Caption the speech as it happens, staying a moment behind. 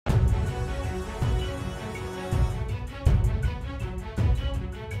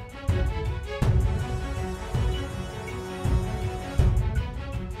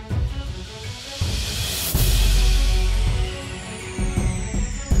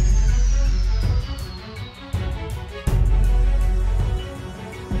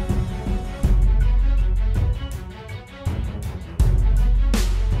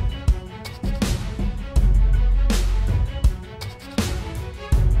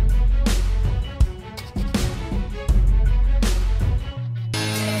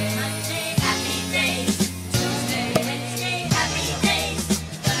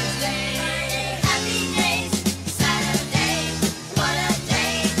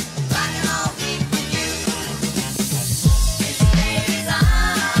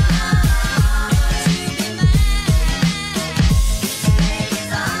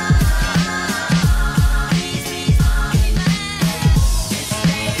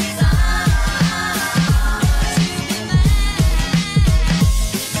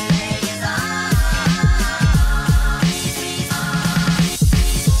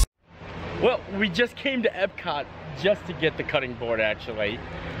just came to Epcot just to get the cutting board actually.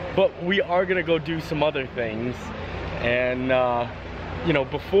 But we are gonna go do some other things. And you know,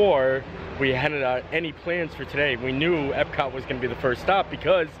 before we had any plans for today, we knew Epcot was gonna be the first stop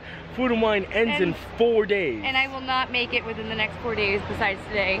because Food and Wine ends in 4 days. And I will not make it within the next 4 days besides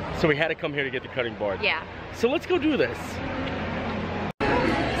today. So we had to come here to get the cutting board. Yeah. So let's go do this.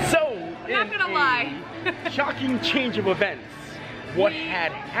 So, I'm not gonna lie. Shocking change of events. What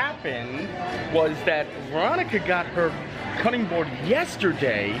had happened was that Veronica got her cutting board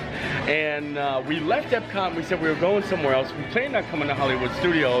yesterday, and we left Epcot and we said we were going somewhere else. We planned on coming to Hollywood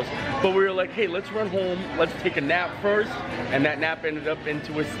Studios, but we were like, hey, let's run home, let's take a nap first, and that nap ended up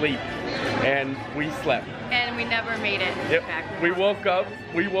into a sleep, and we slept. And we never made it back. We woke up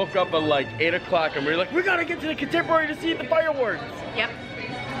at like 8 o'clock and we were like, we gotta get to the Contemporary to see the fireworks. Yep.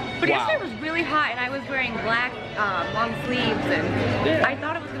 But yesterday was really hot and I was wearing black long sleeves and I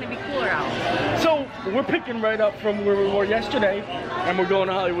thought it was gonna be cooler out. So we're picking right up from where we were yesterday and we're going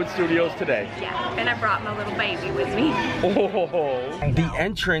to Hollywood Studios today. Yeah, and I brought my little baby with me. Oh, the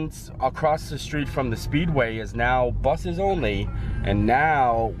entrance across the street from the Speedway is now buses only, and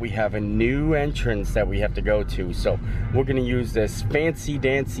now we have a new entrance that we have to go to. So we're gonna use this fancy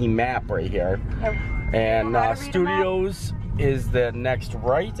dancy map right here. And Studios is the next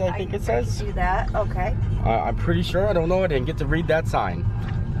right, I think it says. I can do that, okay. I'm pretty sure, I don't know, I didn't get to read that sign.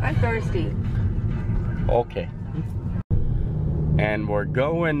 I'm thirsty. Okay. And we're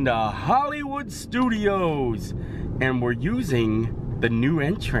going to Hollywood Studios. And we're using the new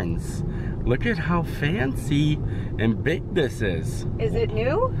entrance. Look at how fancy and big this is. Is it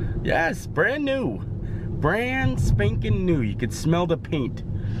new? Yes, brand new. Brand spanking new. You could smell the paint.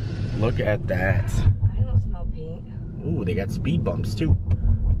 Look at that. I don't smell paint. Ooh, they got speed bumps too.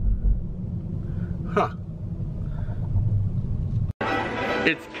 Huh.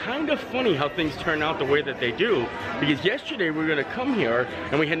 It's kind of funny how things turn out the way that they do, because yesterday we were gonna come here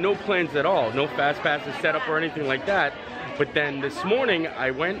and we had no plans at all, no fast passes set up or anything like that. But then this morning I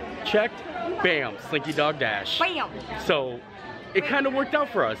went, checked, bam, Slinky Dog Dash. Bam! So it kind of worked out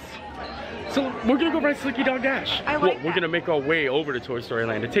for us. So we're gonna go ride Slinky Dog Dash. We're gonna make our way over to Toy Story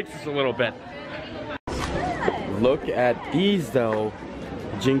Land. It takes us a little bit. Look at these though.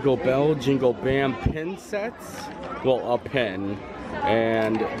 Jingle Bell, Jingle Bam pin sets. Well, a pin.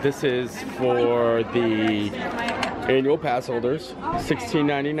 And this is for the annual pass holders,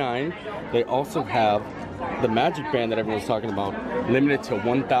 $16.99. They also have the Magic Band that everyone's talking about, limited to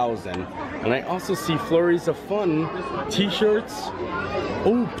 1,000. And I also see Flurries of Fun t-shirts.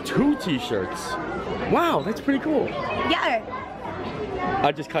 Oh, 2 t-shirts. Wow, that's pretty cool. Yeah.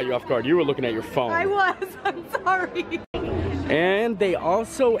 I just caught you off guard. You were looking at your phone. I was, I'm sorry. And they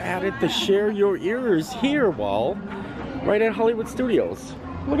also added the Share Your Ears Here wall right at Hollywood Studios.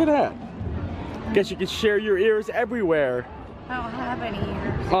 Look at that. Guess you can share your ears everywhere. I don't have any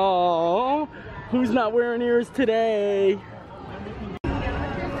ears. Oh, who's not wearing ears today?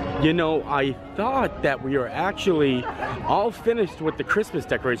 You know, I thought that we were actually all finished with the Christmas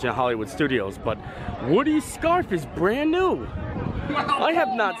decoration at Hollywood Studios, but Woody's scarf is brand new. Well, I have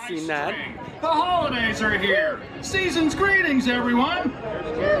not seen that. The holidays are here. Season's greetings, everyone.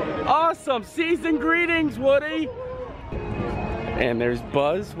 Awesome, season greetings, Woody. And there's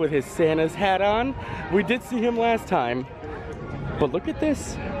Buzz with his Santa's hat on. We did see him last time. But look at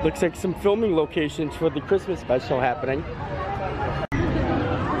this. Looks like some filming locations for the Christmas special happening.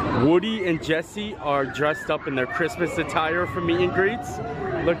 Woody and Jessie are dressed up in their Christmas attire for meet and greets.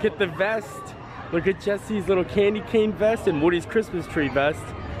 Look at the vest. Look at Jessie's little candy cane vest and Woody's Christmas tree vest.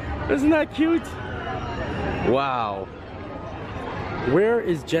 Isn't that cute? Wow. Where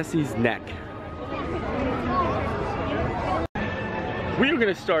is Jessie's neck? We are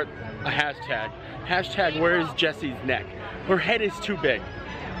gonna start a hashtag. Hashtag where is Jessie's neck? Her head is too big.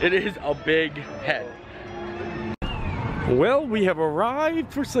 It is a big head. Well, we have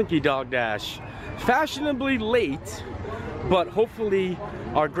arrived for Slinky Dog Dash. Fashionably late, but hopefully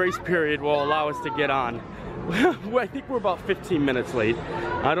our grace period will allow us to get on. I think we're about 15 minutes late.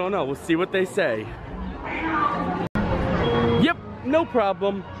 I don't know, we'll see what they say. Yep, no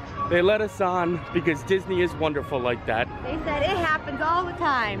problem. They let us on because Disney is wonderful like that. They said it happens all the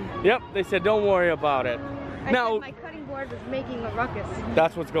time. Yep, they said don't worry about it. Now, my cutting board was making a ruckus.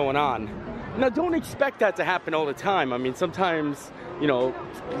 That's what's going on. Now don't expect that to happen all the time. I mean, sometimes, you know,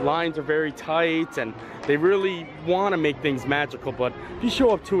 lines are very tight and they really want to make things magical, but if you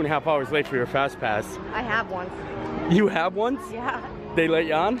show up 2.5 hours late for your Fast Pass. I have once. You have once? Yeah. They let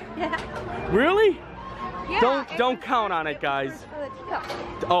you on? Yeah. Really? Yeah. Don't count on it, guys. For the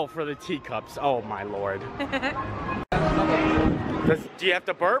teacups. Oh, for the teacups. Oh my lord. Do you have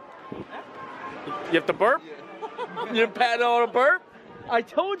to burp? You have to burp? You pat on a burp? I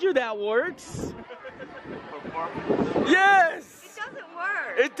told you that works. Yes!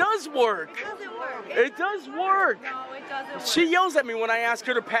 It does work. It doesn't work. It does work. No, it doesn't work. She yells at me when I ask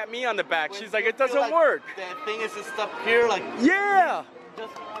her to pat me on the back. She's like, it doesn't work. That thing is stuck here, like Yeah.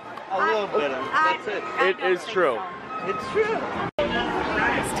 just a little bit. That's it. It is true. It's true.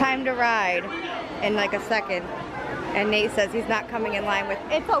 It's time to ride in like a second. And Nate says he's not coming in line with,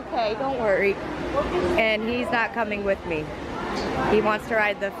 it's okay, don't worry. And he's not coming with me. He wants to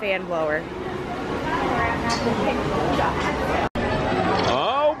ride the fan blower.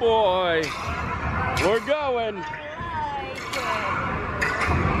 Oh boy. We're going.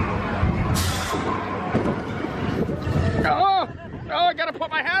 Oh, I gotta put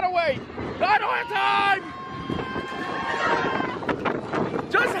my hat away. I don't have time.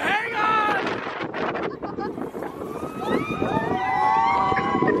 Just hang on.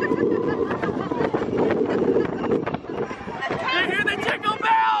 You hear the jingle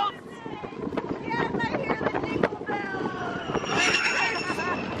bells? Yes, I hear the jingle bells.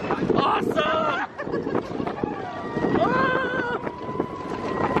 Awesome. Ah.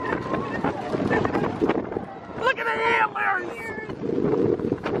 Look at the antlers.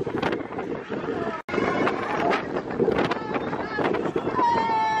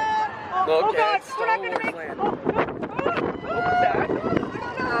 Look at Star Wars Land. What was that?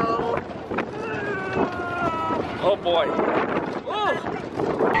 Oh boy. Oh.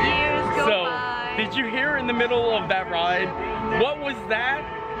 Years go So, by. did you hear in the middle of that ride? What was that?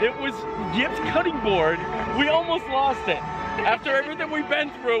 It was Yip's cutting board. We almost lost it. After everything we've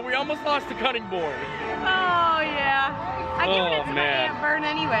been through, we almost lost the cutting board. Oh yeah. I give it to my man. Aunt Vern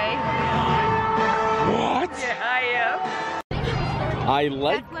anyway. What? Yeah, I am. I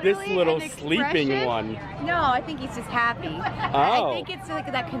like That's this literally little an sleeping expression. one. No, I think he's just happy. Oh. I think it's like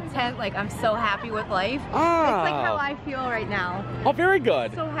that content, like I'm so happy with life. Oh. It's like how I feel right now. Oh, very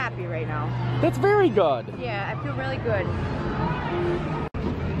good. So happy right now. That's very good. Yeah, I feel really good.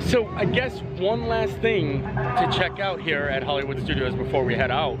 So I guess one last thing to check out here at Hollywood Studios before we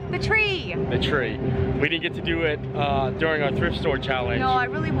head out. The tree. The tree. We didn't get to do it during our thrift store challenge. No, I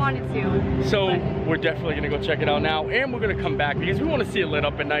really wanted to. So we're definitely gonna go check it out now, and we're gonna come back because we want to see it lit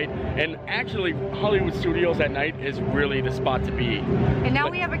up at night. And actually, Hollywood Studios at night is really the spot to be. And now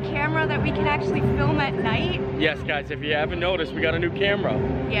we have a camera that we can actually film at night. Yes, guys, if you haven't noticed, we got a new camera.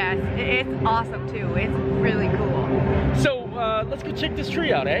 Yes, it's awesome too. It's really cool. So let's go check this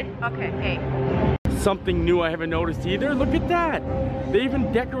tree out, eh? Okay, hey. Something new I haven't noticed either. Look at that. They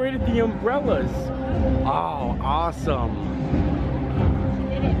even decorated the umbrellas. Oh, awesome.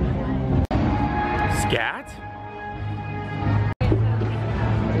 Scat?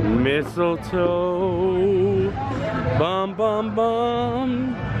 Mistletoe. Bum, bum,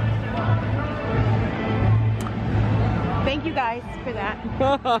 bum. Thank you guys for that.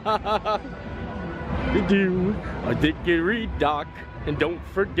 Do a dickory-dock, and don't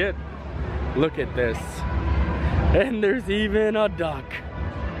forget, look at this, and there's even a duck.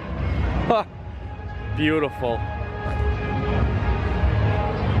 Ha, beautiful.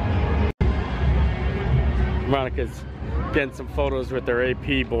 Veronica's getting some photos with their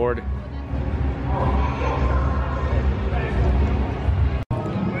AP board.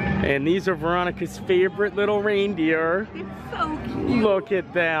 And these are Veronica's favorite little reindeer. It's so cute. Look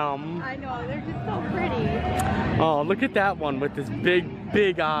at them. I know, they're just so pretty. Oh, look at that one with his big,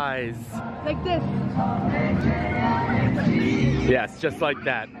 big eyes. Like this. Yes, just like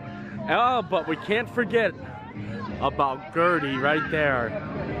that. Oh, but we can't forget about Gertie right there.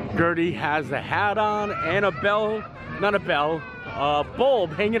 Gertie has a hat on and a bell, not a bell, a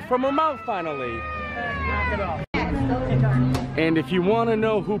bulb hanging from her mouth finally. And if you want to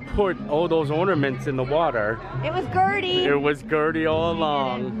know who put all those ornaments in the water, It was Gertie. it was Gertie all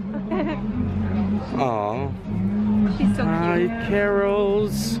along. Aw. She's so Hi, cute.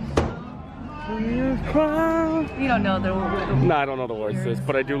 carols. You don't know the word. No, I don't know the words to this,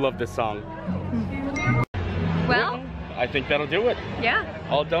 but I do love this song. Well, I think that'll do it. yeah.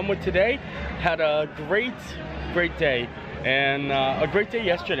 All done with today. Had a great day. And a great day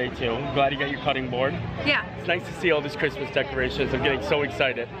yesterday too. I'm glad you got your cutting board. Yeah. It's nice to see all these Christmas decorations. I'm getting so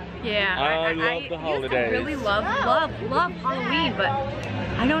excited. Yeah. I love the holidays. I really love Halloween, but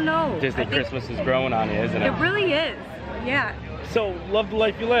I don't know. Disney I think Christmas is growing on you, isn't It it? really is. Yeah. So, love the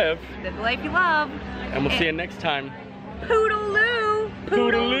life you live. Live the life you love. And we'll see you next time. Poodaloo.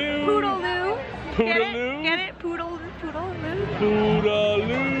 Poodaloo. Poodaloo. Poodaloo. Get it? Poodaloo.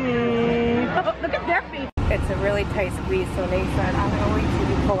 Poodaloo. Oh, look at their face. It's a really tight squeeze, so they said, I'm gonna wait till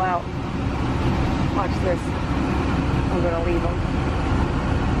you pull out. Watch this. I'm gonna leave them.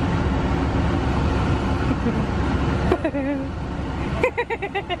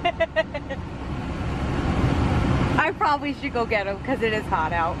 I probably should go get him because it is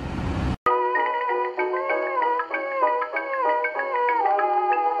hot out.